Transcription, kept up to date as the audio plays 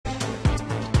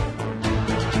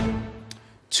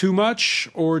Too much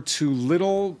or too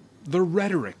little? The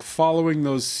rhetoric following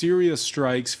those Syria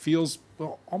strikes feels,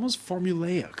 well, almost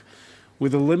formulaic.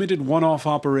 With a limited one-off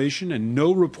operation and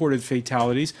no reported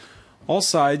fatalities, all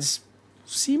sides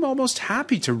seem almost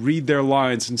happy to read their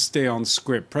lines and stay on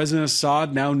script. President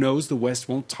Assad now knows the West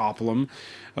won't topple him.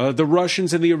 The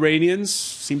Russians and the Iranians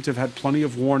seem to have had plenty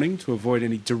of warning to avoid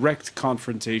any direct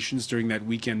confrontations during that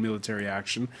weekend military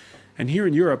action. And here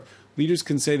in Europe, leaders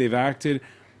can say they've acted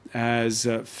as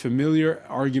familiar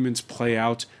arguments play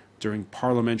out during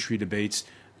parliamentary debates,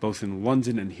 both in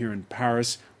London and here in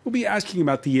Paris. We'll be asking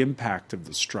about the impact of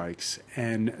the strikes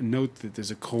and note that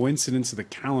there's a coincidence of the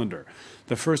calendar.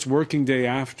 The first working day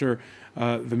after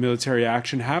the military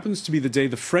action happens to be the day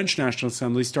the French National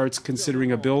Assembly starts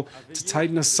considering a bill to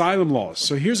tighten asylum laws.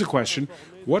 So here's a question.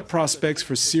 What prospects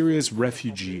for Syria's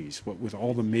refugees, what with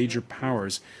all the major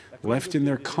powers left in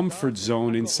their comfort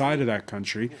zone inside of that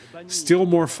country, still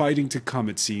more fighting to come,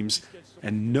 it seems,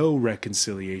 and no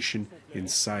reconciliation in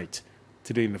sight?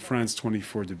 Today in the France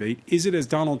 24 debate, is it, as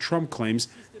Donald Trump claims,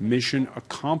 mission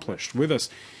accomplished? With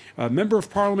us, Member of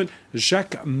Parliament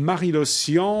Jacques-Marie Le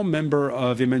Sion, member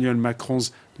of Emmanuel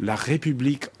Macron's La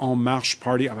République En Marche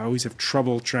party. I always have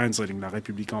trouble translating La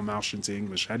République En Marche into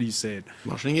English. How do you say it?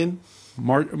 Marching in.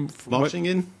 Marching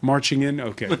in? Marching in,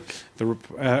 okay.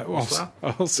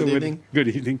 Also good evening. Good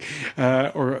evening.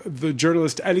 Or the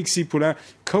journalist Alexis Poulain,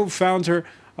 co-founder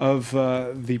of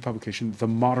the publication The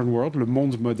Modern World, Le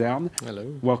Monde Moderne.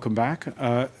 Hello. Welcome back.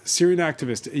 Syrian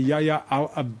activist Yahya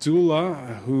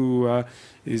Al-Abdullah, who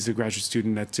is a graduate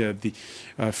student at the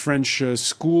French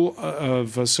School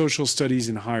of Social Studies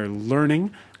and Higher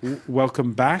Learning.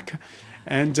 Welcome back.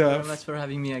 And Thank you very much for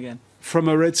having me again. From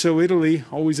Arezzo, Italy,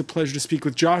 always a pleasure to speak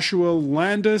with Joshua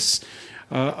Landis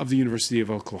of the University of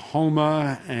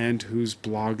Oklahoma, and whose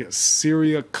blog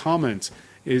Syria Comment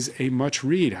is a much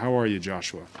read. How are you,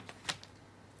 Joshua?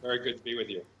 Very good to be with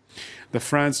you. The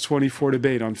France 24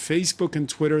 debate on Facebook and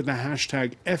Twitter, the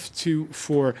hashtag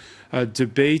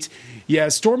F24debate. Yeah,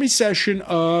 stormy session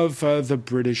of the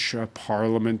British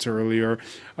Parliament earlier.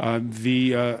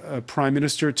 The Prime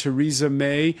Minister Theresa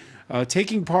May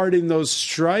taking part in those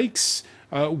strikes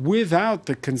without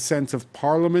the consent of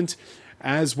Parliament,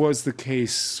 as was the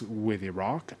case with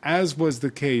Iraq, as was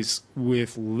the case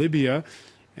with Libya,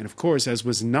 and of course, as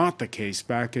was not the case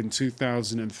back in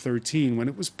 2013, when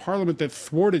it was Parliament that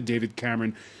thwarted David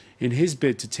Cameron in his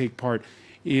bid to take part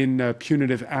in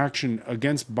punitive action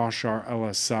against Bashar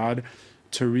al-Assad.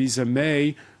 Theresa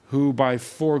May, who by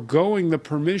foregoing the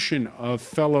permission of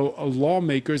fellow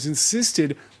lawmakers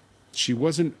insisted she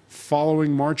wasn't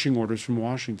following marching orders from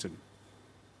Washington.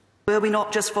 Were we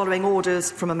not just following orders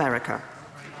from America?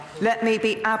 Let me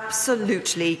be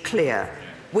absolutely clear.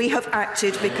 We have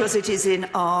acted because it is in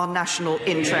our national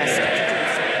interest to do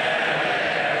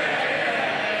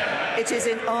so. It is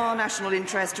in our national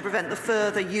interest to prevent the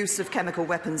further use of chemical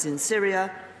weapons in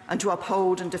Syria and to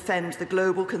uphold and defend the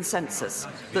global consensus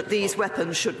that these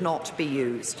weapons should not be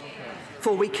used.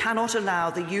 For we cannot allow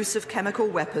the use of chemical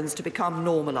weapons to become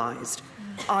normalised,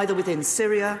 either within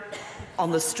Syria,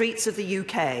 on the streets of the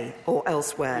UK or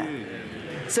elsewhere.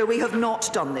 So we have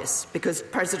not done this because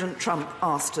President Trump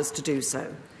asked us to do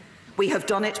so. We have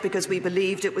done it because we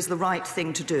believed it was the right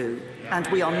thing to do, and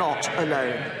we are not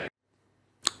alone.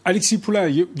 Alexis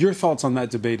Poulain, your thoughts on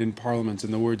that debate in Parliament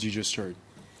and the words you just heard?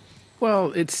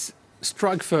 Well, it's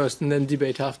strike first and then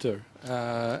debate after.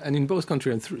 And in both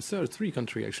countries, and three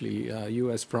countries actually,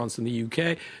 US, France and the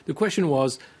UK, the question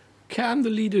was, can the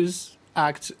leaders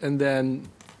act and then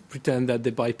pretend that they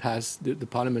bypass the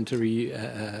parliamentary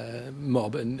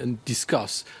mob and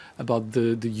discuss about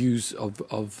the use of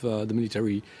the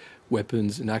military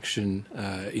weapons in action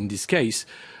in this case?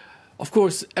 Of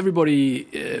course, everybody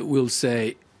will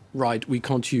say, right, we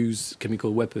can't use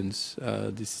chemical weapons.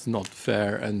 This is not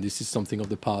fair, and this is something of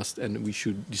the past, and we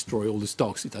should destroy all the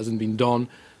stocks. It hasn't been done,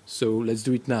 so let's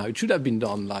do it now. It should have been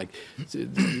done. Like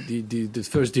the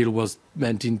first deal was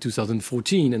meant in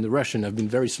 2014, and the Russians have been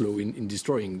very slow in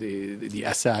destroying the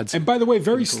Assad. And by the way,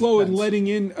 very slow in letting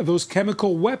in those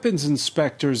chemical weapons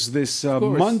inspectors. This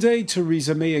Monday,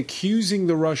 Theresa May accusing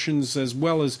the Russians, as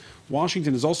well as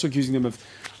Washington is also accusing them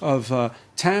of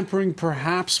tampering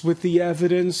perhaps with the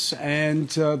evidence, and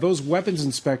those weapons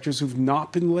inspectors who've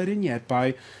not been let in yet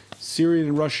by Syrian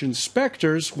and Russian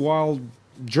inspectors, while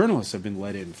journalists have been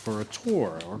let in for a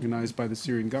tour organized by the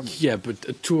Syrian government. Yeah, but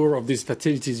a tour of these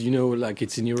fatalities, like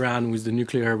it's in Iran with the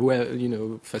nuclear,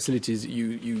 facilities,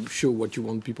 you show what you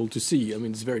want people to see. I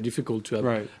mean, it's very difficult to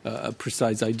have a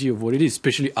precise idea of what it is,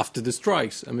 especially after the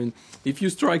strikes. I mean, if you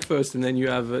strike first and then you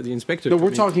have the inspector... No,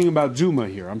 we're talking about Duma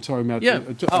here. I'm talking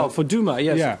about... for Duma,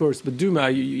 yes, of course. But Duma,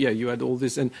 you had all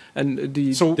this. And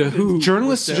the WHO...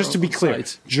 Journalists, just to be clear,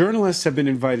 journalists have been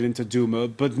invited into Duma,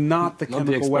 but not the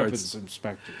chemical weapons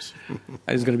inspectors.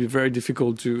 It's going to be very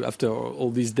difficult to, after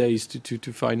all these days,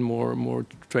 to find more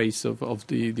trace of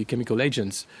the chemical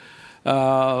agents.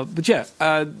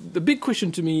 The big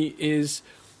question to me is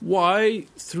why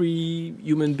 3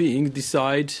 human beings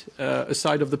decide,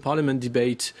 aside of the parliament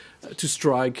debate, to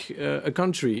strike a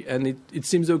country. And it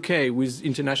seems okay with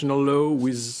international law,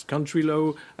 with country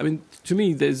law. I mean, to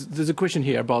me, there's a question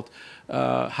here about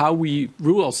how we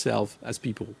rule ourselves as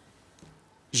people.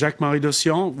 Jacques-Marie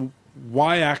Dossian,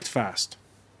 why act fast?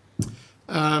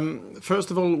 First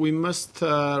of all, we must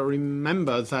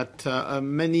remember that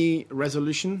many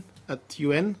resolutions at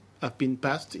UN have been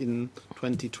passed in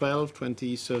 2012,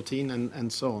 2013,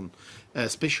 and so on,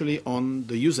 especially on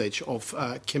the usage of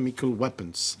chemical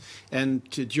weapons. And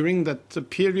during that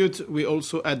period, we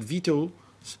also had veto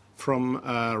from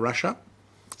Russia.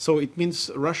 So it means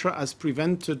Russia has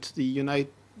prevented the United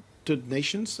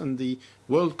Nations and the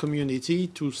world community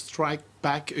to strike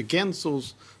back against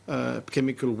those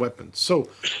chemical weapons. So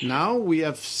now we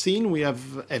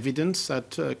have evidence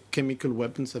that chemical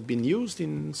weapons have been used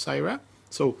in Syria.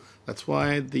 So that's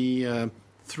why the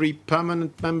 3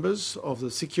 permanent members of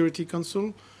the Security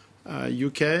Council,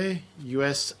 UK,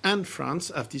 US, and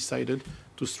France, have decided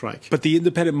to strike. But the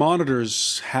independent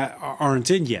monitors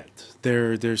aren't in yet.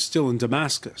 They're still in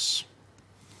Damascus.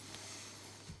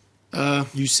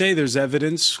 You say there's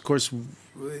evidence. Of course,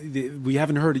 we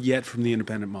haven't heard it yet from the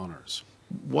independent monitors.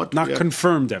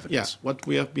 Confirmed evidence. Yeah, what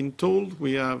we have been told,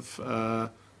 we have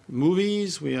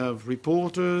movies, we have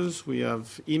reporters, we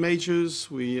have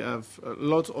images, we have a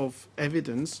lot of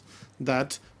evidence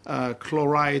that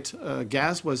chloride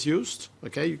gas was used.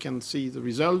 Okay, you can see the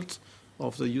result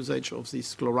of the usage of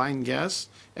this chlorine gas.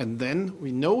 And then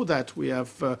we know that we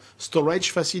have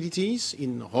storage facilities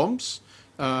in homes,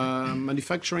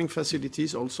 manufacturing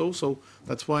facilities also. So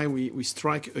that's why we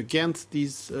strike against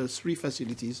these 3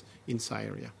 facilities in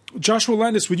Syria. Joshua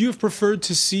Landis, would you have preferred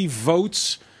to see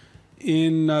votes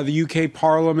in the UK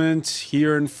Parliament,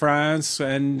 here in France,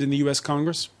 and in the US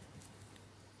Congress?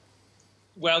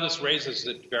 Well, this raises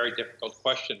a very difficult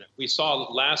question. We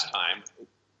saw last time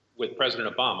with President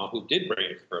Obama, who did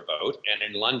bring it for a vote, and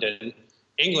in London,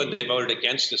 England, they voted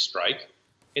against the strike.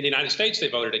 In the United States, they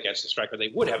voted against the strike, or they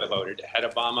would have voted had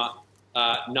Obama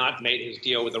not made his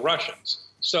deal with the Russians.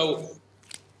 So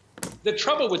the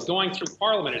trouble with going through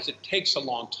Parliament is it takes a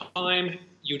long time.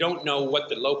 You don't know what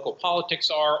the local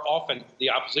politics are. Often the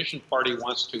opposition party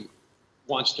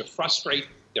wants to frustrate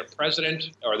their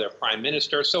president or their prime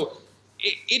minister. So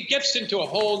it gets into a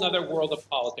whole other world of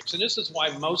politics. And this is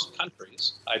why most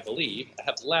countries, I believe,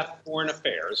 have left foreign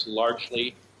affairs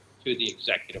largely to the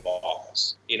executive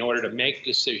office in order to make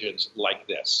decisions like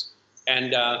this.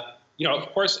 And,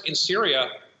 of course, in Syria,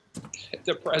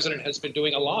 the president has been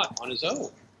doing a lot on his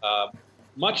own.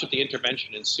 Much of the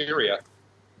intervention in Syria,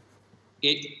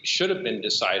 it should have been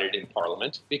decided in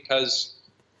Parliament because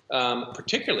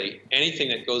particularly anything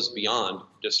that goes beyond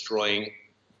destroying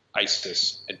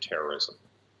ISIS and terrorism.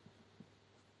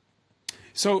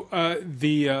 So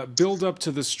the build-up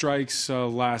to the strikes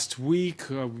last week,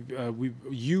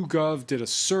 YouGov did a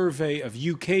survey of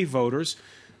UK voters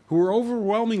who were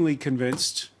overwhelmingly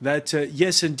convinced that,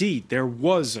 yes, indeed, there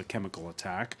was a chemical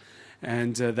attack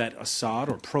and that Assad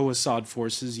or pro-Assad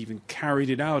forces even carried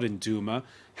it out in Duma.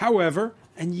 However,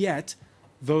 and yet,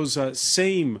 those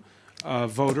same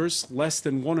voters, less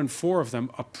than 1 in 4 of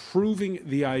them, approving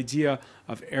the idea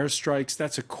of airstrikes.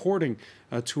 That's according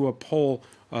to a poll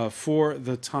for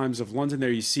the Times of London. There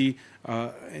you see,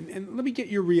 and let me get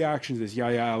your reaction to this,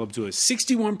 Yahya Al-Abdullah.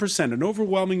 61%, an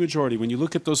overwhelming majority, when you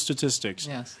look at those statistics,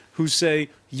 yes, who say,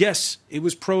 yes, it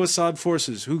was pro-Assad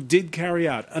forces who did carry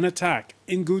out an attack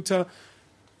in Ghouta,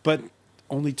 but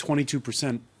only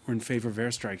 22% were in favor of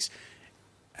airstrikes.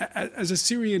 As a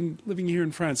Syrian living here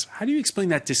in France, how do you explain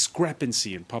that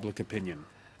discrepancy in public opinion?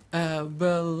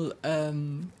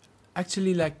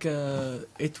 Actually,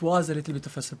 it was a little bit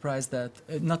of a surprise that,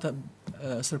 not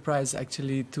a surprise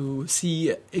actually, to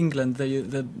see England,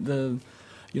 the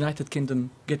United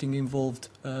Kingdom, getting involved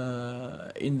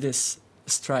in this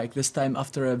strike, this time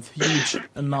after a huge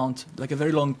amount, like a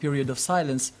very long period of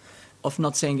silence, of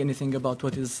not saying anything about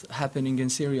what is happening in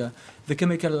Syria. The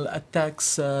chemical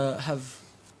attacks have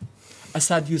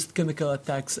Assad used chemical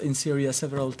attacks in Syria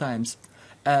several times.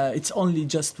 It's only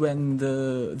just when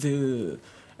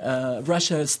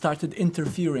Russia started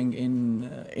interfering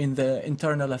in the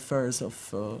internal affairs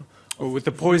of. Or with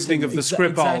the poisoning of the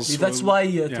Skripals. Exactly. That's why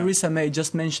Theresa May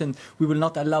just mentioned we will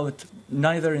not allow it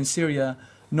neither in Syria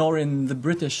nor in the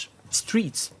British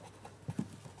streets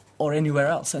or anywhere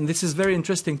else. And this is very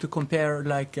interesting to compare,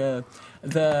 like the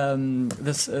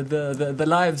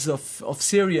lives of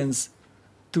Syrians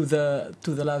to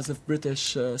the lives of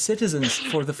British citizens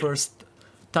for the first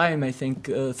time, I think,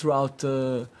 throughout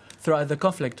the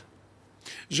conflict.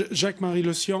 Jacques-Marie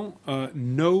Le Sien,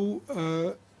 no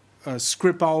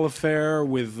Skripal affair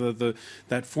with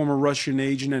that former Russian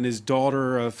agent and his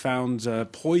daughter found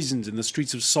poisoned in the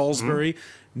streets of Salisbury.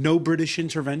 No British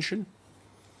intervention?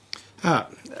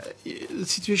 The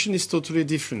situation is totally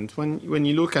different. When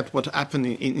you look at what happened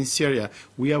in Syria,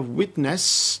 we have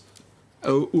witnessed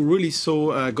who really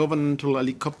saw governmental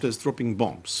helicopters dropping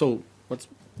bombs. So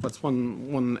that's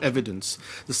one evidence.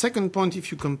 The second point,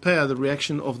 if you compare the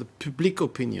reaction of the public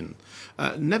opinion,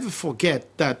 never forget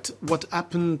that what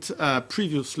happened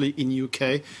previously in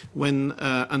UK when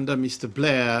under Mr.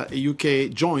 Blair,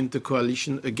 UK joined the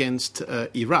coalition against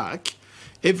Iraq.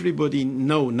 Everybody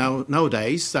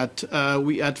nowadays that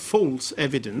we had false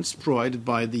evidence provided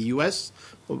by the US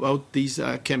about these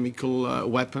chemical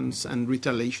weapons and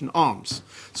retaliation arms.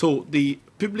 So the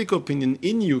public opinion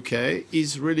in UK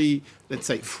is really, let's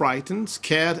say, frightened,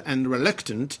 scared and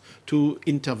reluctant to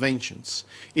interventions.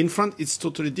 In France, it's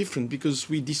totally different because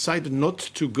we decided not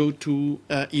to go to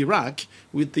Iraq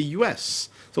with the US.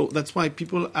 So that's why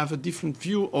people have a different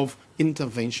view of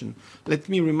intervention. Let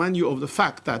me remind you of the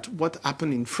fact that what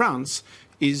happened in France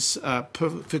is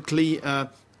perfectly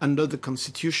under the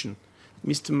Constitution.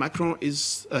 Mr. Macron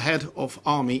is a head of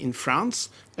army in France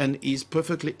and is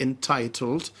perfectly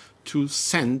entitled to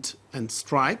send and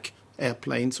strike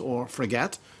airplanes or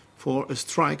frigate for a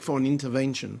strike for an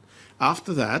intervention.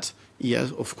 After that, he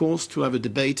has, of course, to have a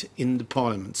debate in the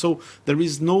parliament. So there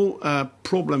is no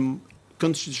problem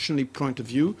constitutionally point of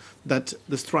view that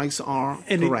the strikes are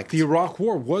correct. The Iraq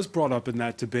War was brought up in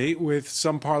that debate with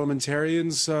some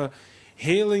parliamentarians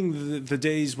hailing the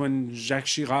days when Jacques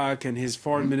Chirac and his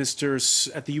foreign ministers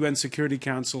at the UN Security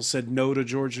Council said no to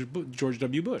George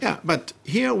W. Bush. Yeah, but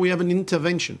here we have an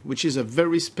intervention, which is a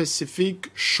very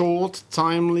specific, short,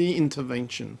 timely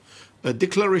intervention. A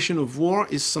declaration of war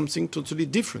is something totally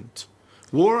different.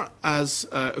 War, as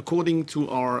according to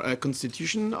our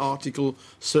Constitution, Article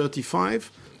 35,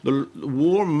 the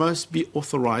war must be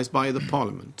authorized by the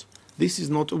Parliament. This is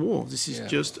not a war. This is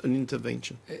just an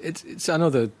intervention. It's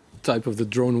another type of the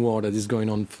drone war that is going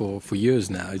on for years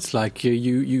now. It's like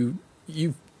you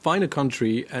find a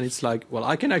country and it's like, well,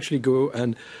 I can actually go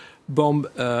and bomb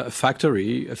a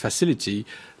factory, a facility.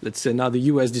 Let's say now the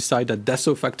US decide that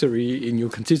Dassault factory in your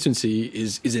constituency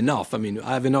is enough. I mean,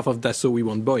 I have enough of Dassault, we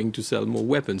want Boeing to sell more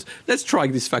weapons. Let's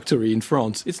strike this factory in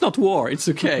France. It's not war, it's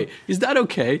okay. Is that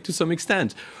okay to some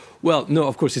extent? Well, no,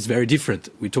 of course it's very different.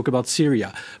 We talk about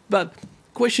Syria. But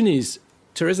question is,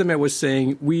 Theresa May was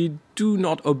saying we do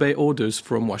not obey orders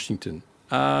from Washington.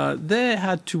 They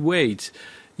had to wait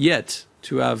yet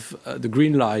to have the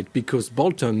green light because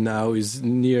Bolton now is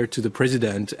near to the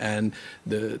president and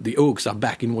the Oaks are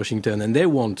back in Washington and they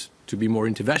want to be more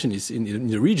interventionists in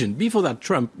the region. Before that,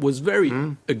 Trump was very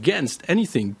against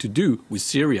anything to do with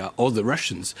Syria or the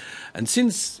Russians. And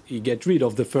since he get rid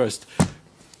of the first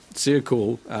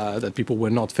circle that people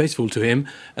were not faithful to him,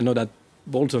 and now that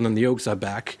Bolton and the Oaks are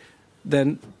back,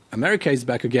 then America is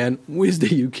back again with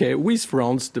the UK, with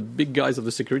France, the big guys of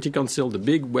the Security Council, the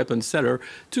big weapons seller,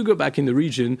 to go back in the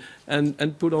region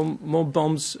and put on more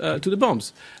bombs to the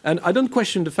bombs. And I don't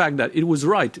question the fact that it was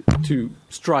right to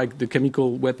strike the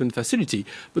chemical weapon facility,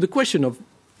 but the question of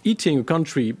eating a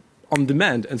country on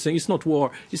demand and saying it's not war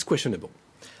is questionable.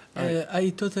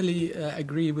 I totally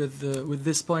agree with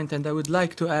this point, and I would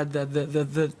like to add that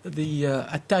the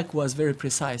attack was very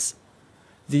precise.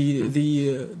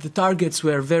 The targets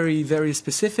were very, very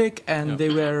specific, and they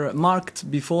were marked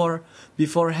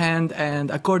beforehand.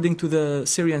 And according to the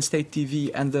Syrian state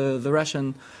TV and the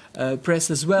Russian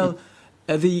press as well,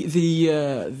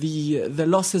 the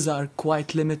losses are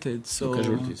quite limited. So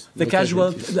no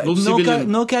casualties.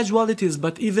 No casualties,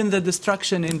 but even the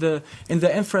destruction in the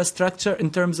infrastructure in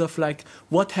terms of like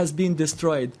what has been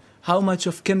destroyed. How much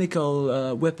of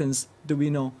chemical weapons do we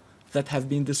know that have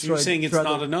been destroyed? You're saying it's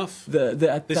not enough? The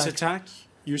attack. This attack?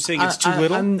 You're saying it's too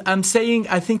little? I'm saying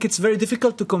I think it's very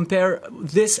difficult to compare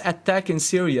this attack in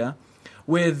Syria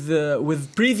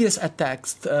with previous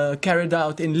attacks carried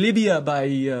out in Libya by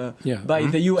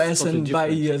the US and by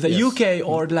the UK,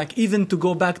 or like even to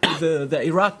go back to the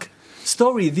Iraq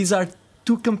story. These are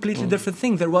two completely different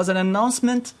things. There was an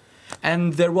announcement,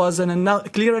 and there was a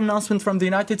clear announcement from the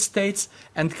United States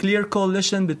and clear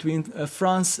coalition between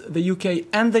France, the UK,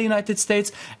 and the United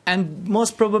States. And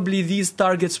most probably these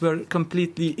targets were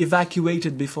completely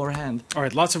evacuated beforehand. All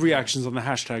right, lots of reactions on the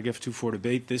hashtag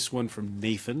F24debate. This one from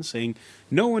Nathan saying,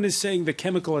 no one is saying the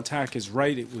chemical attack is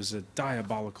right. It was a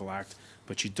diabolical act,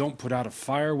 but you don't put out a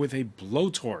fire with a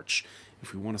blowtorch.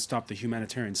 If we want to stop the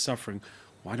humanitarian suffering,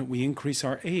 why don't we increase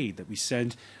our aid that we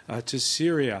send to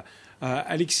Syria?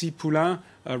 Alexis Poulain,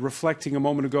 reflecting a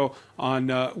moment ago on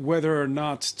whether or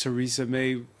not Theresa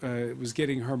May was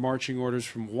getting her marching orders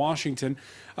from Washington.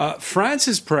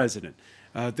 France's president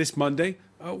this Monday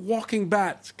walking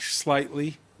back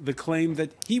slightly the claim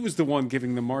that he was the one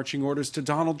giving the marching orders to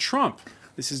Donald Trump.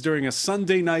 This is during a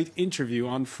Sunday night interview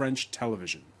on French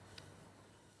television.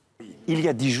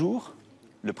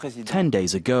 10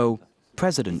 days ago,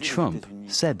 President Trump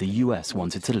said the US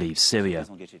wanted to leave Syria,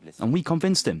 and we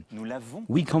convinced him.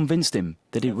 We convinced him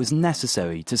that it was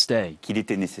necessary to stay.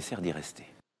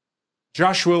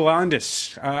 Joshua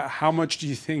Landis, how much do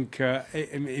you think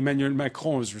Emmanuel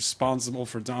Macron is responsible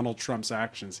for Donald Trump's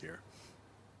actions here?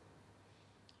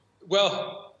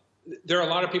 Well, there are a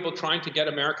lot of people trying to get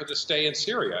America to stay in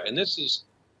Syria, and this is,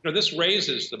 this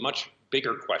raises the much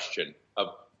bigger question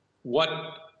of what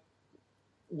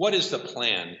is the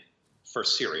plan for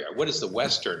Syria? What is the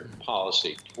Western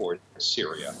policy toward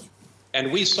Syria? And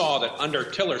we saw that under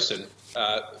Tillerson,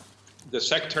 the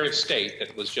Secretary of State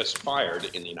that was just fired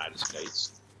in the United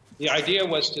States, the idea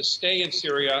was to stay in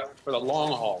Syria for the long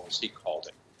haul, as he called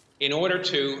it, in order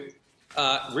to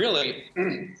really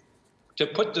to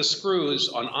put the screws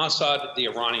on Assad, the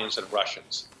Iranians, and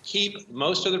Russians, keep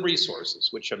most of the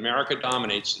resources, which America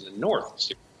dominates in the north of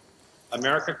Syria.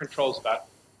 America controls about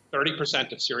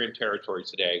 30% of Syrian territory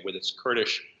today with its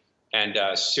Kurdish and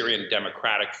Syrian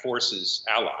Democratic Forces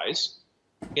allies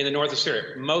in the north of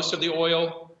Syria. Most of the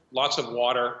oil, lots of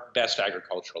water, best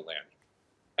agricultural land.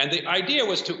 And the idea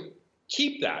was to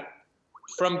keep that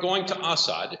from going to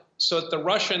Assad so that the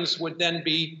Russians would then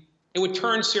it would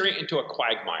turn Syria into a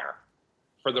quagmire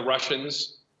for the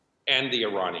Russians and the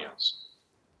Iranians.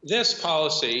 This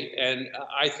policy, and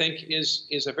I think, is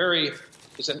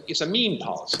a mean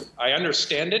policy. I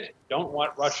understand it. You don't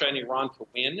want Russia and Iran to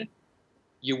win.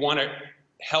 You want to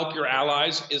help your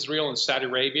allies, Israel and Saudi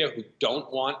Arabia, who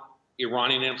don't want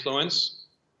Iranian influence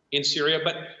in Syria,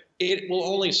 but it will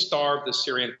only starve the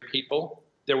Syrian people.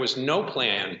 There was no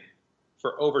plan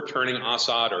for overturning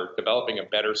Assad or developing a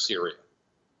better Syria.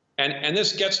 And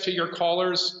this gets to your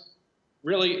caller's,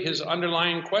 really his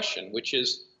underlying question, which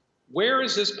is, where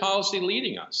is this policy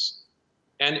leading us?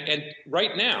 And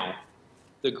right now,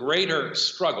 the greater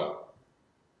struggle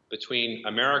between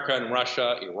America and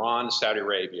Russia, Iran, Saudi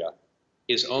Arabia,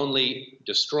 is only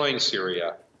destroying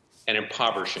Syria and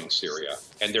impoverishing Syria.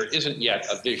 And there isn't yet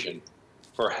a vision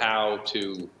for how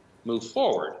to move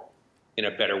forward in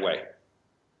a better way.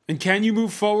 And can you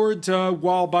move forward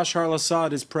while Bashar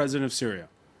al-Assad is president of Syria?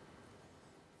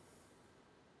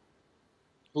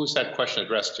 Who's that question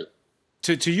addressed to?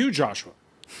 To you, Joshua.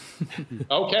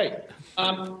 Okay.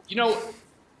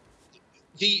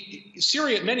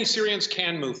 Many Syrians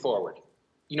can move forward.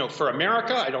 For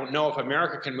America, I don't know if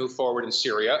America can move forward in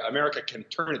Syria. America can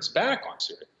turn its back on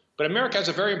Syria. But America has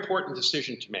a very important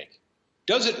decision to make.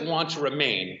 Does it want to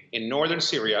remain in northern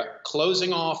Syria,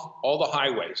 closing off all the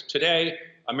highways? Today,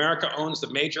 America owns the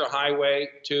major highway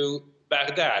to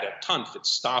Baghdad. At Tanf, it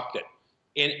stopped it.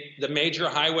 In the major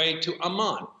highway to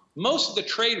Amman. Most of the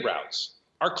trade routes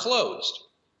are closed.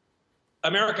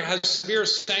 America has severe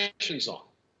sanctions on.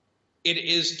 It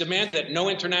is demanded that no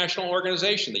international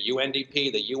organization, the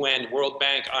UNDP, the UN, World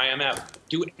Bank, IMF,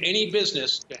 do any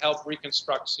business to help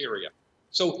reconstruct Syria.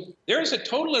 So there is a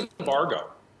total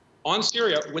embargo on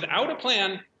Syria without a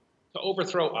plan to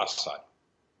overthrow Assad.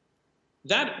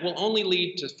 That will only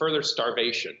lead to further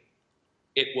starvation.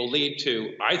 It will lead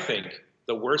to, I think,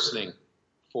 the worsening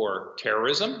for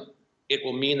terrorism. It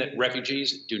will mean that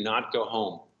refugees do not go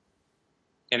home.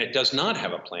 And it does not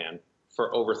have a plan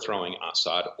for overthrowing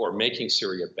Assad or making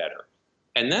Syria better.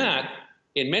 And that,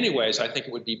 in many ways, I think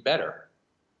it would be better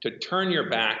to turn your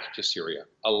back to Syria,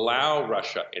 allow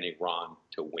Russia and Iran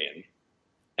to win,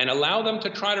 and allow them to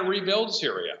try to rebuild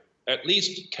Syria, at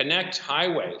least connect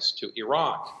highways to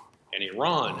Iraq and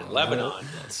Iran and Lebanon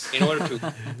in order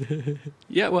to...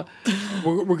 Yeah, well,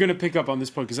 We're going to pick up on this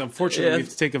point because unfortunately we have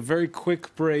to take a very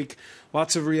quick break.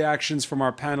 Lots of reactions from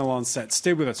our panel on set.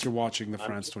 Stay with us. You're watching the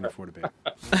France 24 debate.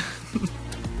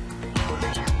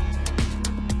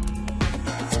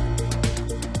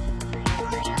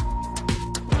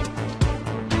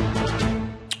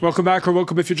 Welcome back, or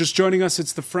welcome if you're just joining us.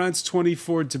 It's the France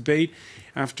 24 debate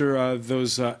after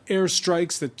those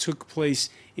airstrikes that took place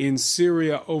in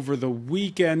Syria over the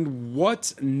weekend.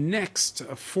 What's next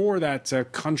for that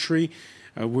country?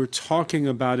 We're talking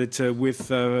about it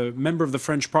with a member of the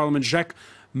French Parliament, Jacques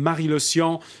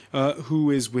Marie-Le-Sion, who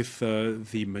is with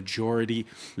the majority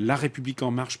La République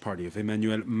En Marche party of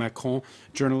Emmanuel Macron,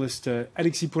 journalist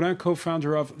Alexis Poulain,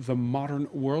 co-founder of The Modern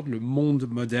World, Le Monde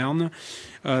Moderne.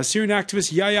 Syrian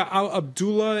activist Yahya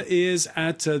al-Abdullah is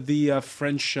at the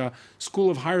French School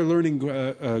of Higher Learning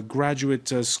graduate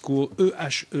school,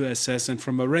 EHESS, and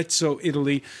from Arezzo,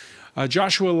 Italy,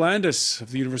 Joshua Landis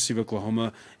of the University of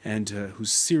Oklahoma, and whose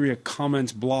Syria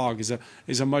Comment blog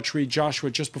is a much read.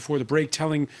 Joshua, just before the break,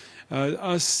 telling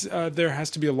us there has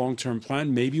to be a long-term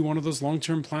plan. Maybe one of those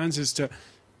long-term plans is to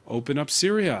open up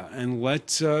Syria and let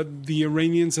the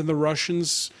Iranians and the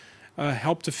Russians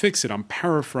help to fix it. I'm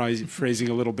paraphrasing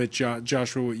a little bit,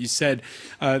 Joshua, what you said.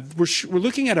 We're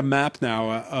looking at a map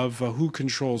now of who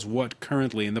controls what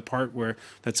currently, and the part where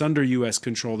that's under U.S.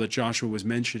 control that Joshua was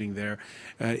mentioning there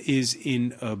is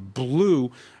in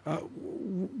blue.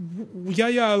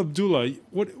 Yahya al-Abdullah,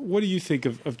 what do you think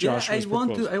of Joshua's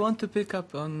proposal? I want to pick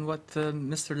up on what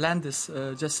Mr. Landis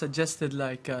just suggested.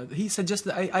 He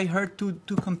suggested, I heard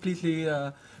two completely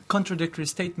contradictory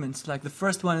statements. Like the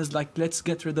first one is like, let's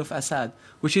get rid of Assad,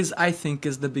 which is, I think,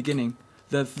 is the beginning,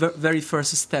 the very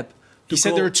first step. He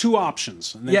said there are two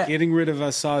options, and that getting rid of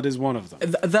Assad is one of them.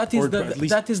 That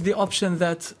is the option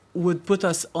that would put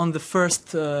us on the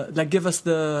first, put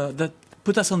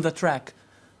us on the track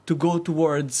to go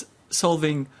towards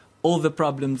solving all the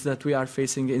problems that we are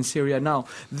facing in Syria now.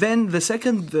 Then the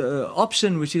second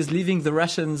option, which is leaving the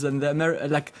Russians and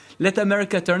let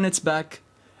America turn its back,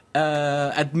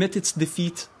 admit its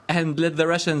defeat, and let the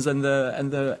Russians and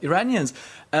the Iranians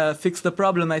fix the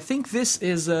problem. I think this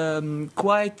is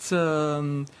quite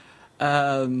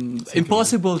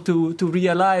impossible to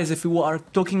realize if we are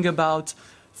talking about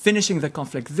finishing the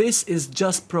conflict. This is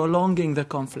just prolonging the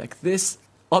conflict. This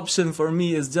option for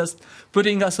me is just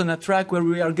putting us on a track where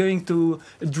we are going to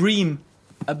dream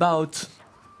about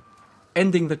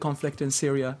ending the conflict in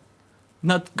Syria,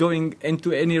 not going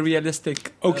into any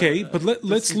realistic... Okay, but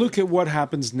let's look at what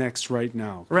happens next right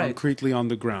now, concretely on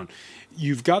the ground.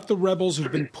 You've got the rebels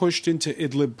who've been pushed into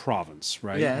Idlib province,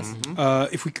 right? Yes.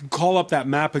 Mm-hmm. If we can call up that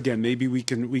map again, maybe we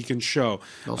can show.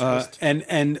 That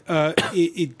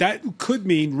could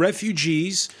mean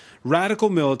refugees, radical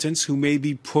militants who may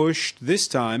be pushed this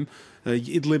time,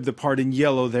 Idlib, the part in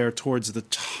yellow there towards the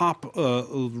top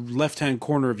left-hand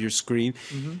corner of your screen,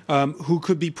 who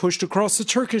could be pushed across the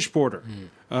Turkish border.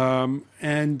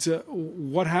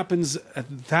 What happens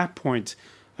at that point,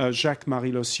 Jacques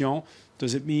Marie-Le-Sion?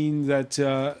 Does it mean that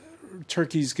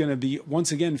Turkey's going to be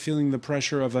once again feeling the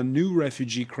pressure of a new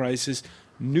refugee crisis,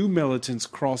 new militants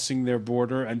crossing their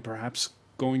border and perhaps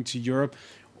going to Europe?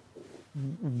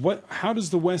 How does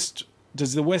the West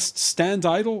stand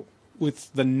idle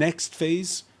with the next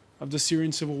phase of the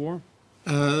Syrian civil war?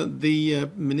 The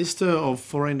Minister of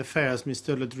Foreign Affairs,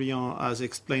 Mr. Le Drian, has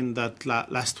explained that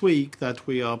last week that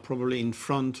we are probably in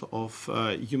front of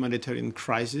a humanitarian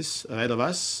crisis ahead of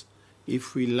us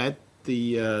if we let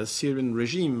the Syrian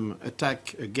regime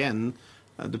attack again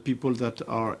the people that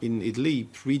are in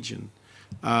Idlib region.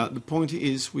 The point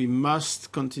is we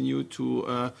must continue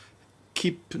to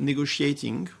keep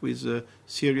negotiating with the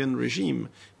Syrian regime.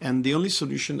 And the only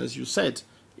solution, as you said,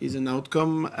 is an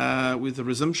outcome with the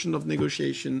resumption of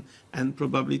negotiation and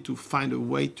probably to find a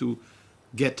way to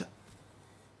get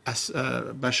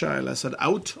Bashar al-Assad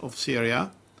out of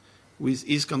Syria with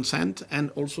his consent and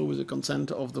also with the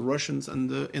consent of the Russians and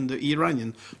the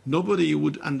Iranian. Nobody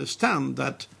would understand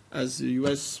that, as the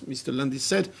US, Mr. Landis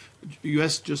said, the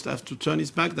US just have to turn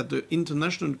its back, that the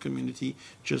international community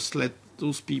just let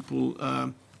those people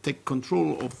take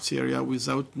control of Syria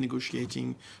without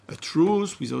negotiating a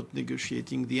truce, without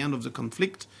negotiating the end of the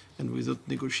conflict, and without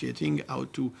negotiating how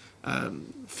to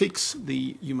fix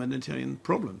the humanitarian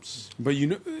problems. But you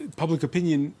know, public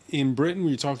opinion in Britain,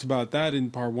 we talked about that in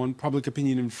part one, public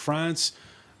opinion in France,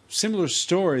 similar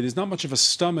story. There's not much of a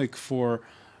stomach for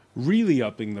really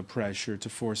upping the pressure to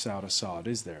force out Assad,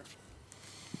 is there?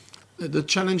 The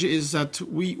challenge is that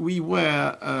we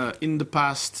were in the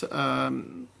past,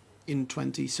 in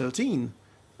 2013,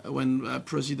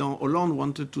 President Hollande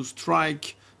wanted to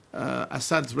strike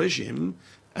Assad's regime.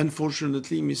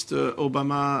 Unfortunately, Mr.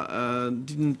 Obama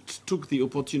didn't took the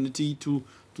opportunity to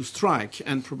strike,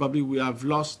 and probably we have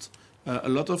lost a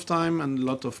lot of time and a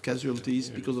lot of casualties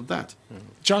because of that.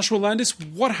 Joshua Landis,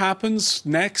 what happens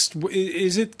next?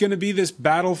 Is it going to be this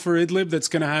battle for Idlib that's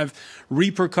going to have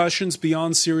repercussions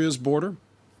beyond Syria's border?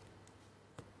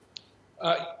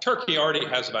 Turkey already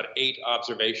has about 8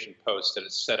 observation posts that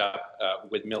it's set up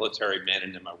with military men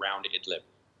in them around Idlib.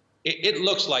 It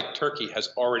looks like Turkey has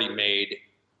already made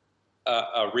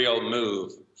a real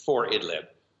move for Idlib,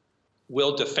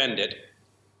 will defend it,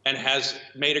 and has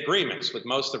made agreements with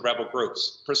most of the rebel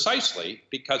groups, precisely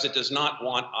because it does not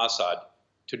want Assad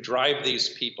to drive these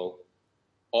people,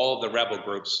 all of the rebel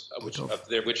groups,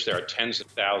 which there are tens of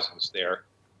thousands there,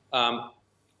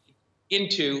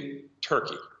 into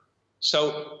Turkey.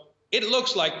 So it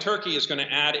looks like Turkey is going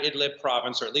to add Idlib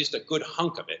province, or at least a good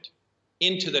hunk of it,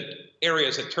 into the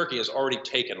areas that Turkey has already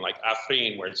taken, like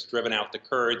Afrin, where it's driven out the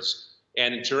Kurds,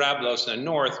 and Jarablos in the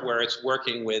north, where it's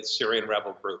working with Syrian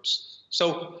rebel groups.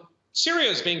 So Syria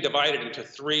is being divided into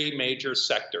 3 major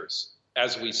sectors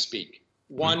as we speak.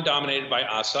 One dominated by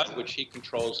Assad, which he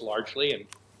controls largely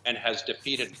and has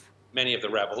defeated many of the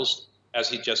rebels, as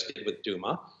he just did with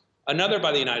Douma. Another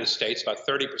by the United States, about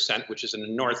 30%, which is in the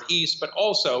northeast, but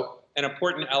also an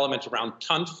important element around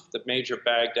Tanf, the major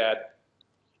Baghdad.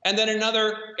 And then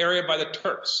another area by the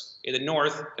Turks in the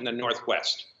north and the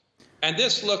northwest. And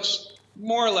this looks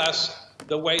more or less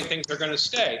the way things are going to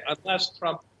stay, unless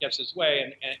Trump gets his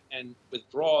way and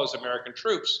withdraws American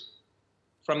troops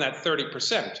from that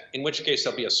 30%, in which case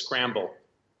there'll be a scramble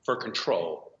for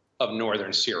control of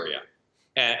northern Syria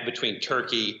between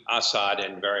Turkey, Assad,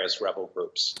 and various rebel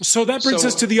groups. So that brings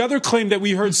us to the other claim that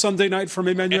we heard Sunday night from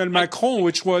Emmanuel Macron,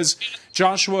 which was,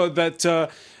 Joshua, that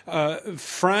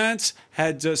France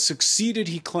had succeeded,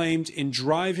 he claimed, in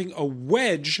driving a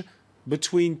wedge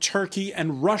between Turkey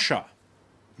and Russia.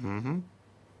 Mm-hmm.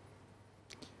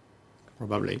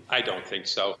 Probably. I don't think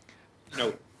so. You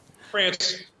know,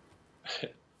 France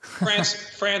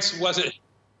wasn't.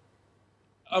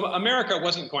 America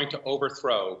wasn't going to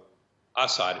overthrow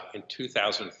Assad in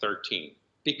 2013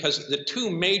 because the 2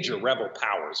 major rebel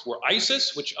powers were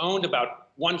ISIS, which owned about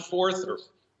 1/4 or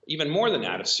even more than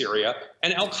that of Syria,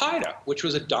 and Al-Qaeda, which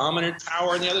was a dominant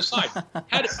power on the other side.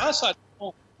 Had Assad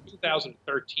fallen in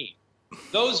 2013,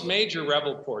 those major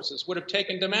rebel forces would have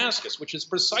taken Damascus, which is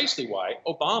precisely why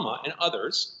Obama and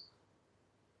others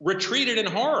retreated in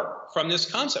horror from this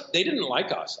concept. They didn't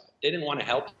like Assad. They didn't want to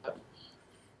help him.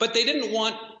 But they didn't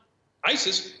want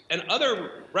ISIS and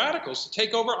other radicals to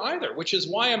take over either, which is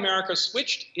why America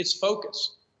switched its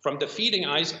focus from defeating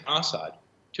Assad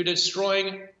to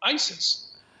destroying ISIS.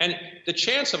 And the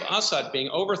chance of Assad being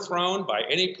overthrown by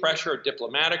any pressure,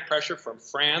 diplomatic pressure from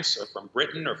France or from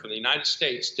Britain or from the United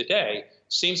States today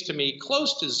seems to me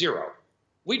close to 0.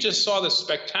 We just saw this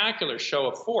spectacular show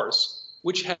of force,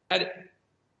 which had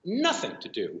nothing to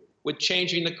do with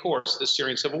changing the course of the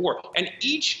Syrian civil war. And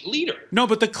each leader... No,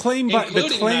 but the claim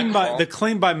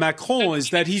by Macron is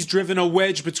that he's driven a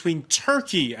wedge between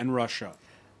Turkey and Russia.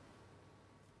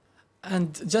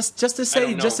 And just to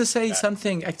say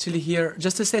something actually here,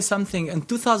 just to say something, in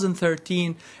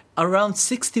 2013, around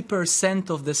 60%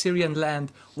 of the Syrian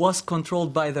land was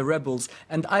controlled by the rebels,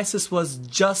 and ISIS was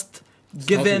just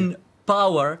given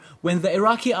power when the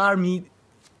Iraqi army,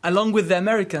 along with the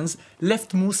Americans,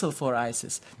 left Mosul for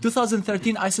ISIS.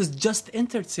 2013, ISIS just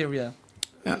entered Syria.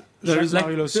 Yeah,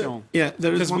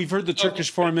 because we've heard the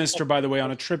Turkish foreign minister, by the way, on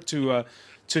a trip to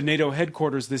NATO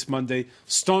headquarters this Monday,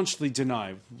 staunchly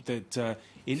deny that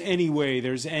in any way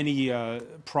there's any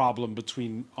problem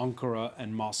between Ankara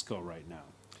and Moscow right now.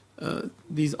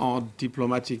 These are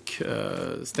diplomatic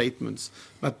statements,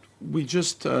 but we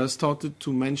just started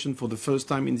to mention for the first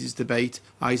time in this debate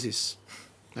ISIS.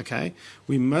 Okay,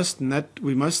 we must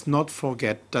not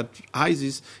forget that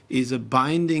ISIS is a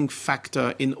binding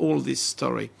factor in all this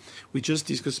story. We just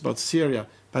discussed about Syria,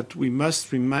 but we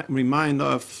must remind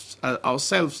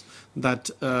ourselves that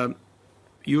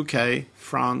UK,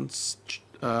 France,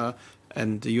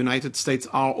 and the United States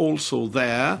are also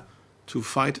there to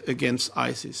fight against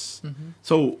ISIS. Mm-hmm.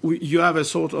 So you have a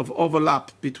sort of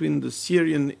overlap between the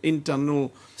Syrian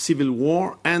internal civil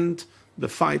war and the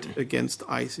fight against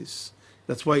ISIS.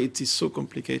 That's why it is so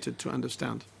complicated to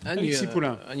understand. And you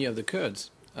have the Kurds,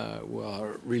 who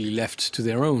are really left to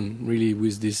their own, really,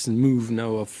 with this move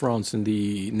now of France and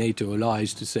the NATO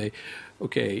allies to say,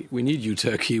 okay, we need you,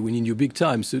 Turkey, we need you big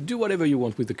time, so do whatever you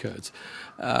want with the Kurds.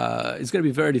 It's going to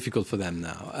be very difficult for them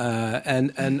now.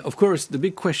 And of course, the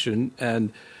big question,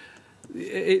 and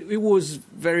it was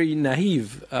very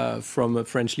naive from a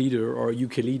French leader or a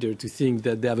UK leader to think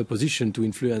that they have a position to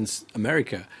influence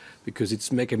America, because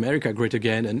it's make America great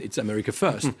again and it's America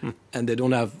first. And they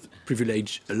don't have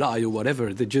privilege ally or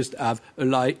whatever. They just have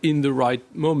ally in the right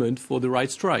moment for the right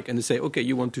strike. And they say, okay,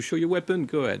 you want to show your weapon?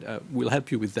 Go ahead. We'll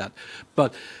help you with that.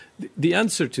 But the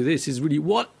answer to this is really,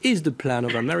 what is the plan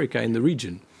of America in the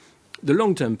region? The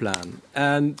long-term plan.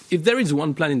 And if there is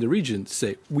one plan in the region,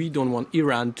 say, we don't want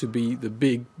Iran to be the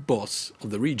big boss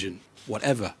of the region,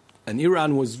 whatever. And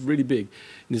Iran was really big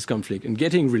in this conflict and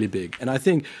getting really big. And I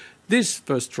think this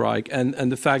first strike and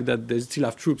the fact that they still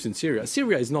have troops in Syria.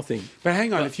 Syria is nothing. But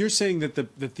hang on, if you're saying that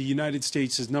the United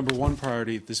States' number one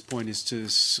priority at this point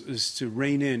is to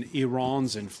rein in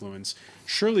Iran's influence,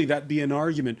 surely that'd be an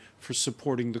argument for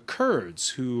supporting the Kurds,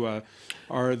 who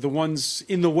are the ones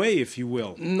in the way, if you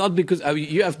will. Not because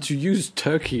you have to use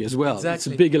Turkey as well. Exactly. It's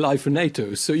a big ally for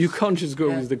NATO, so you can't just go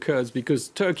with the Kurds, because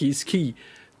Turkey is key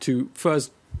to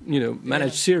first,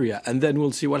 manage Syria, and then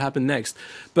we'll see what happens next.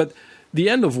 But the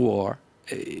end of war,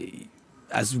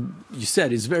 as you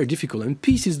said, is very difficult. And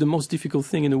peace is the most difficult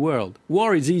thing in the world.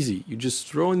 War is easy. You just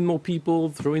throw in more people,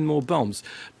 throw in more bombs.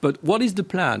 But what is the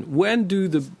plan? When do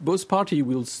both parties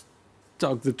will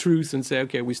talk the truth and say,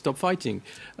 okay, we stop fighting.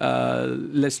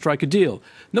 Let's strike a deal.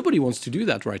 Nobody wants to do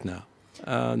that right now.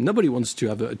 Nobody wants to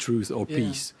have a truth or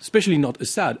peace, especially not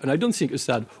Assad. And I don't think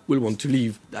Assad will want to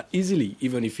leave that easily,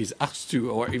 even if he's asked to,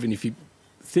 or even if he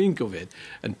think of it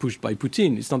and pushed by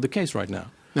Putin. It's not the case right now.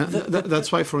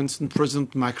 That's why, for instance,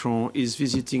 President Macron is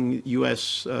visiting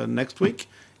U.S. Next week.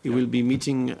 He will be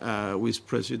meeting with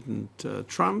President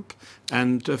Trump,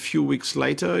 and a few weeks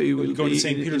later he will be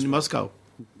in Moscow.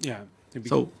 Yeah.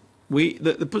 So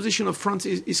the position of France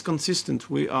is consistent.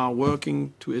 We are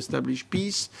working to establish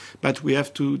peace, but we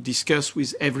have to discuss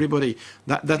with everybody.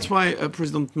 That's why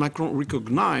President Macron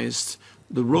recognized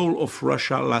the role of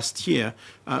Russia last year.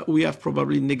 We have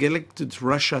probably neglected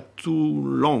Russia too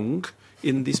long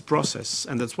in this process.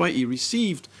 And that's why he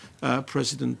received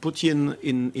President Putin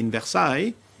in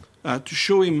Versailles to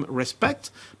show him respect,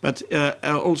 but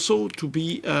also to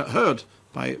be heard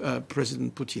by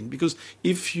President Putin. Because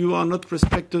if you are not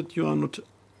respected, you are not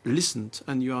listened,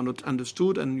 and you are not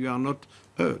understood, and you are not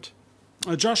heard.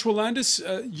 Joshua Landis,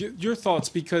 your thoughts,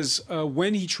 because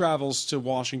when he travels to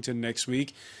Washington next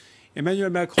week, Emmanuel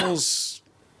Macron's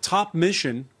top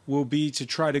mission will be to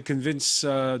try to convince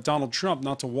Donald Trump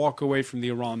not to walk away from the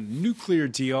Iran nuclear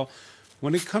deal.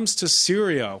 When it comes to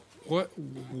Syria,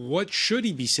 what should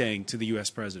he be saying to the U.S.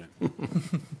 president?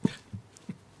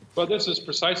 Well, this is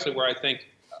precisely where I think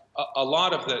a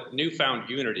lot of the newfound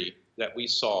unity that we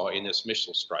saw in this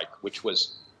missile strike, which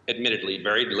was admittedly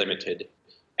very limited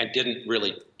and didn't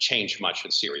really change much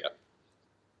in Syria,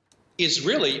 is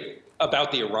really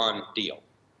about the Iran deal.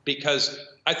 Because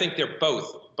I think they're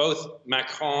both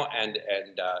Macron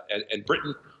and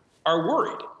Britain are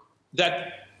worried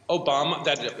that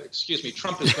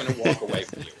Trump is going to walk away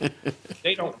from you.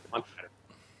 They don't want that.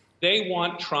 They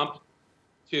want Trump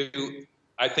to,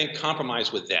 I think,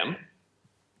 compromise with them.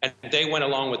 And they went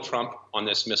along with Trump on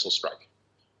this missile strike.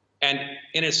 And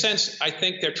in a sense, I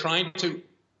think they're trying to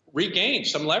regain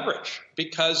some leverage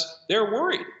because they're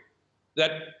worried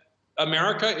that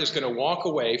America is going to walk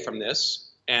away from this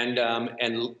and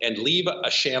leave a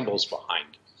shambles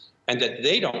behind, and that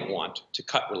they don't want to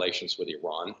cut relations with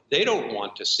Iran. They don't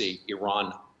want to see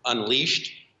Iran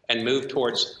unleashed and move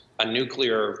towards a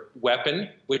nuclear weapon,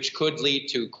 which could lead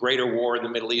to greater war in the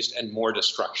Middle East and more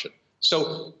destruction.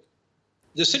 So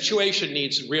the situation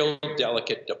needs real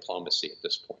delicate diplomacy at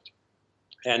this point.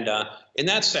 And in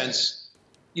that sense,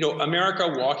 America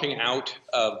walking out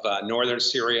of northern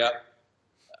Syria,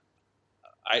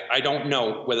 I don't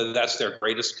know whether that's their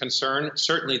greatest concern.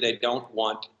 Certainly they don't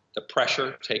want the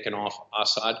pressure taken off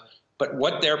Assad. But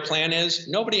what their plan is,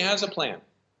 nobody has a plan.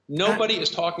 Nobody is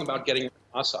talking about getting rid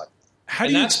of Assad. How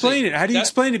do you explain it? How do you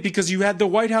explain it? Because you had the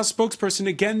White House spokesperson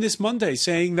again this Monday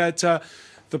saying that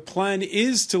the plan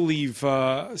is to leave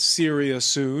Syria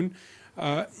soon.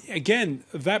 Again,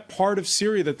 that part of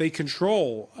Syria that they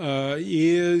control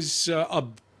is,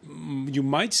 you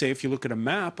might say, if you look at a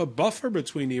map, a buffer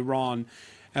between Iran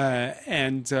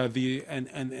and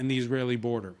the Israeli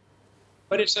border.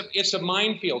 But it's a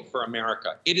minefield for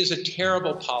America. It is a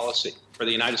terrible policy for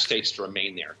the United States to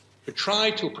remain there. To try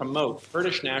to promote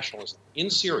Kurdish nationalism in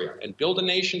Syria and build a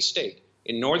nation state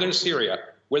in northern Syria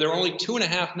where there are only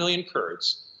 2.5 million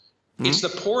Kurds. It's the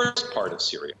poorest part of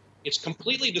Syria. It's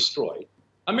completely destroyed.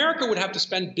 America would have to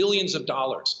spend billions of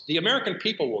dollars. The American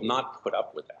people will not put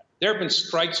up with that. There have been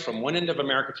strikes from one end of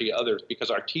America to the other because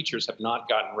our teachers have not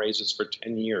gotten raises for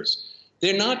 10 years.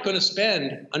 They're not going to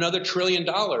spend another $1 trillion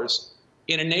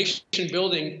in a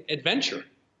nation-building adventure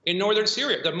in northern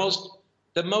Syria,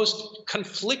 the most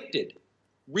conflicted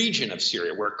region of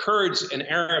Syria, where Kurds and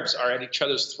Arabs are at each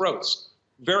other's throats,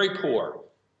 very poor.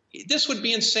 This would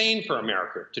be insane for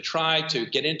America to try to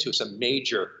get into some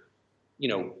major,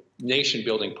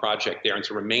 nation-building project there and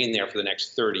to remain there for the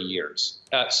next 30 years.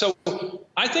 So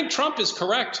I think Trump is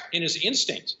correct in his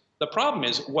instinct. The problem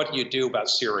is, what do you do about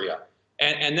Syria?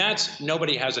 And that's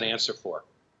nobody has an answer for.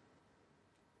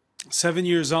 7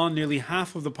 years on, nearly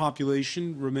half of the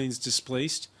population remains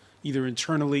displaced, either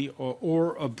internally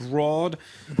or abroad.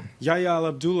 Yahya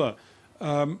al-Abdullah,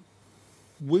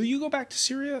 will you go back to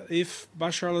Syria if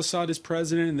Bashar al-Assad is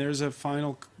president and there's a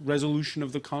final resolution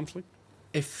of the conflict?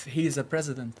 If he is a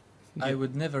president, I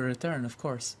would never return, of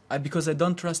course. Because I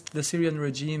don't trust the Syrian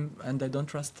regime and I don't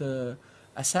trust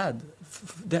Assad.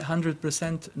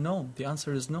 100% no. The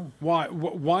answer is no. Why?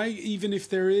 Why, even if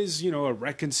there is, a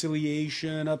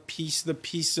reconciliation, the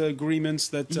peace agreements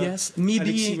that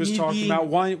Alexei was talking about,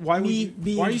 why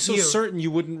are you so certain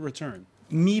you wouldn't return?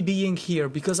 Me being here,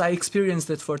 because I experienced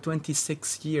it for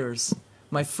 26 years.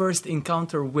 My first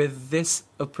encounter with this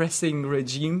oppressing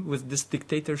regime, with this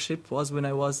dictatorship, was when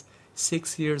I was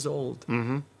 6 years old.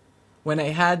 Mm-hmm. When I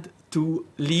had to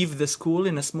leave the school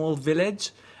in a small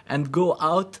village and go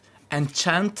out and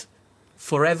chant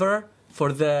forever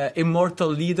for the immortal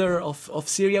leader of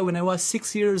Syria when I was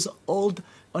 6 years old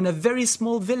on a very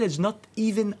small village, not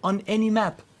even on any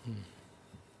map,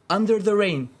 under the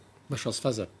rain. Bashar's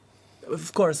father.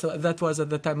 Of course, that was at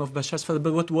the time of Bashar's father.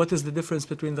 But what is the difference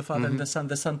between the father and the son?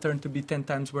 The son turned to be 10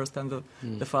 times worse than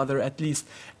the father, at least.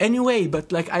 Anyway,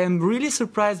 but I am really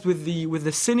surprised with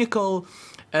the cynical,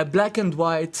 black and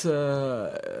white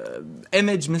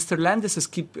image Mr. Landis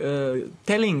keep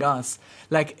telling us.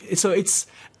 So it's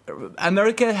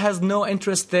America has no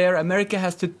interest there. America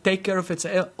has to take care of its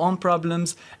own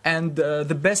problems, and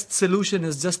the best solution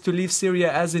is just to leave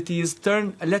Syria as it is.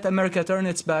 Let America turn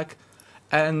its back.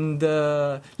 And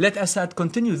let Assad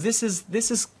continue. This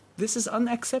is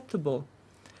unacceptable.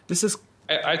 This is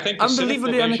I think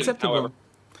unbelievably unacceptable.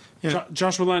 However,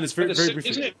 Joshua Landis, very briefly.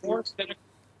 Isn't it more cynical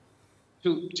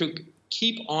to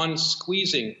keep on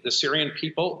squeezing the Syrian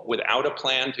people without a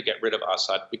plan to get rid of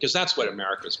Assad? Because that's what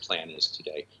America's plan is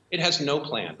today. It has no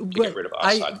plan to get rid of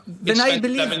Assad.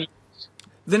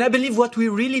 Then I believe what we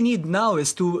really need now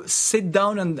is to sit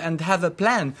down and have a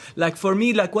plan. For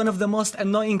me, one of the most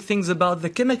annoying things about the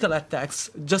chemical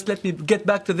attacks, just let me get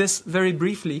back to this very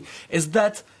briefly, is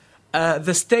that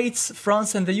the States,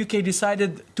 France and the UK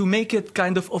decided to make it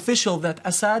kind of official that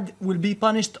Assad will be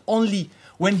punished only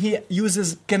when he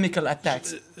uses chemical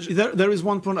attacks. There is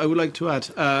one point I would like to add.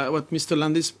 What Mr.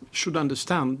 Landis should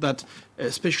understand, that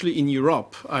especially in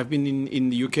Europe, I've been in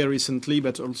the UK recently,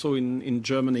 but also in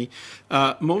Germany,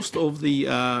 most of the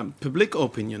public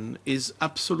opinion is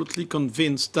absolutely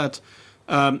convinced that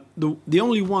the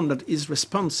only one that is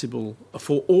responsible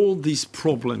for all these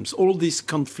problems, all this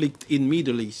conflict in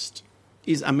Middle East,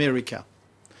 is America,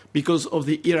 because of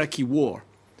the Iraqi war.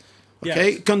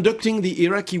 Okay, yes. Conducting the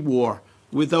Iraqi war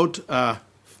without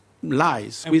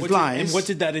lies, and what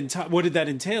did that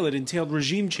entail? It entailed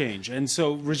regime change, and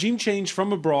so regime change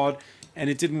from abroad, and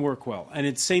it didn't work well. And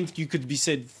it's same you could be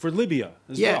said for Libya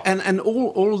as well. Yeah, and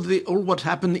all what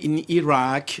happened in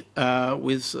Iraq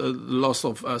with the loss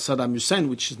of Saddam Hussein,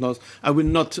 which is not, I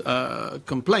will not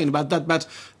complain about that, but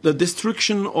the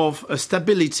destruction of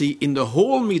stability in the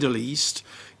whole Middle East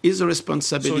is a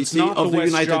responsibility of the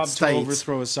United States. To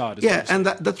overthrow Assad. Yeah, and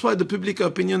that's why the public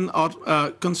opinion are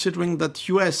considering that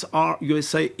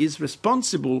USA is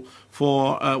responsible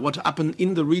for what happened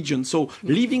in the region. So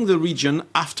leaving the region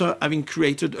after having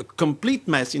created a complete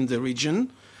mess in the region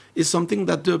is something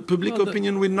that the public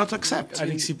opinion will not accept.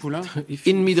 Alexis Poulain?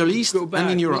 In Middle East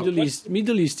and in Europe.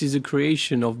 Middle East is a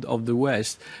creation of the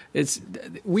West.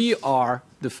 We are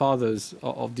the fathers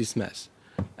of this mess.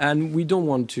 And we don't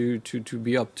want to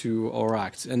be up to our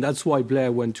acts. And that's why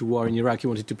Blair went to war in Iraq. He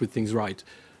wanted to put things right.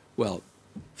 Well,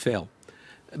 fail.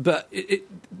 But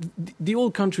the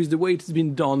old countries, the way it's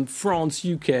been done, France,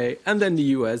 UK, and then the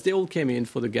US, they all came in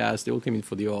for the gas, they all came in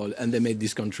for the oil, and they made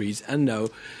these countries. And now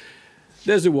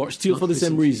there's a war, still for the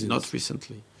same reasons. Not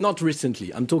recently. Not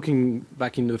recently. I'm talking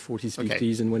back in the 40s,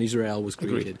 50s, and when Israel was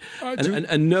created.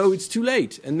 And no, it's too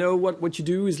late. And no, what you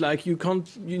do is you can't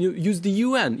use the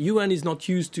UN. UN is not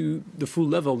used to the full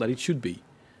level that it should be.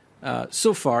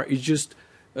 So far, it's just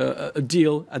a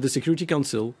deal at the Security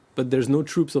Council, but there's no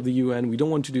troops of the UN. We don't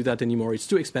want to do that anymore. It's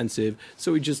too expensive.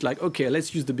 So it's just okay,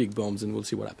 let's use the big bombs and we'll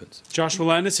see what happens. Joshua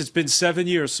Landis, it's been 7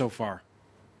 years so far.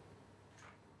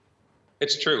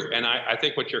 It's true. And I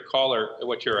think what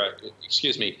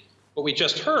we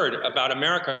just heard about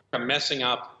America messing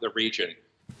up the region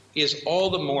is all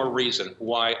the more reason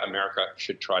why America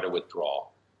should try to withdraw.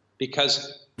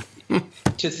 Because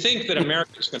to think that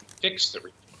America is going to fix the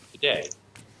region today,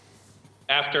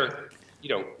 after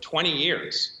 20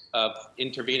 years of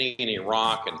intervening in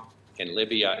Iraq and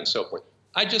Libya and so forth,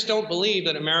 I just don't believe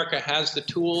that America has the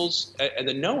tools and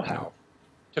the know-how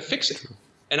to fix it.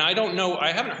 And I don't know,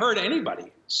 I haven't heard anybody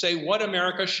say what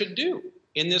America should do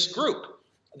in this group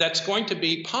that's going to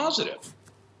be positive.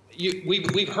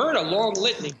 We've heard a long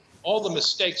litany, all the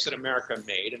mistakes that America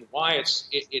made and why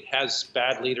it has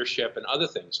bad leadership and other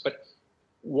things. But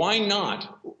why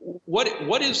not?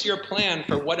 What is your plan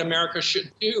for what America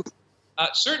should do?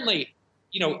 Certainly,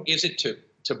 is it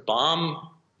to bomb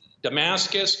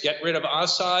Damascus, get rid of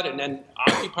Assad, and then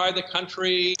occupy the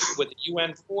country with the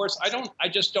UN force? I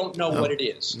just don't know what it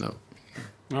is. No.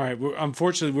 All right.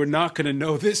 Unfortunately, we're not going to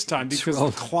know this time because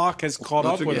the clock has caught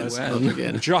up with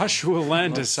us. Joshua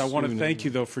Landis, I want to thank you,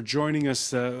 though, for joining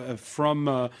us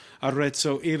from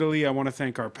Arezzo, Italy. I want to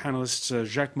thank our panelists,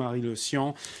 Jacques-Marie Le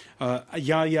Sion,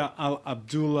 Yahya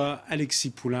Al-Abdullah,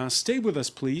 Alexis Poulain. Stay with us,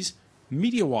 please.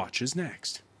 Media Watch is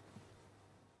next.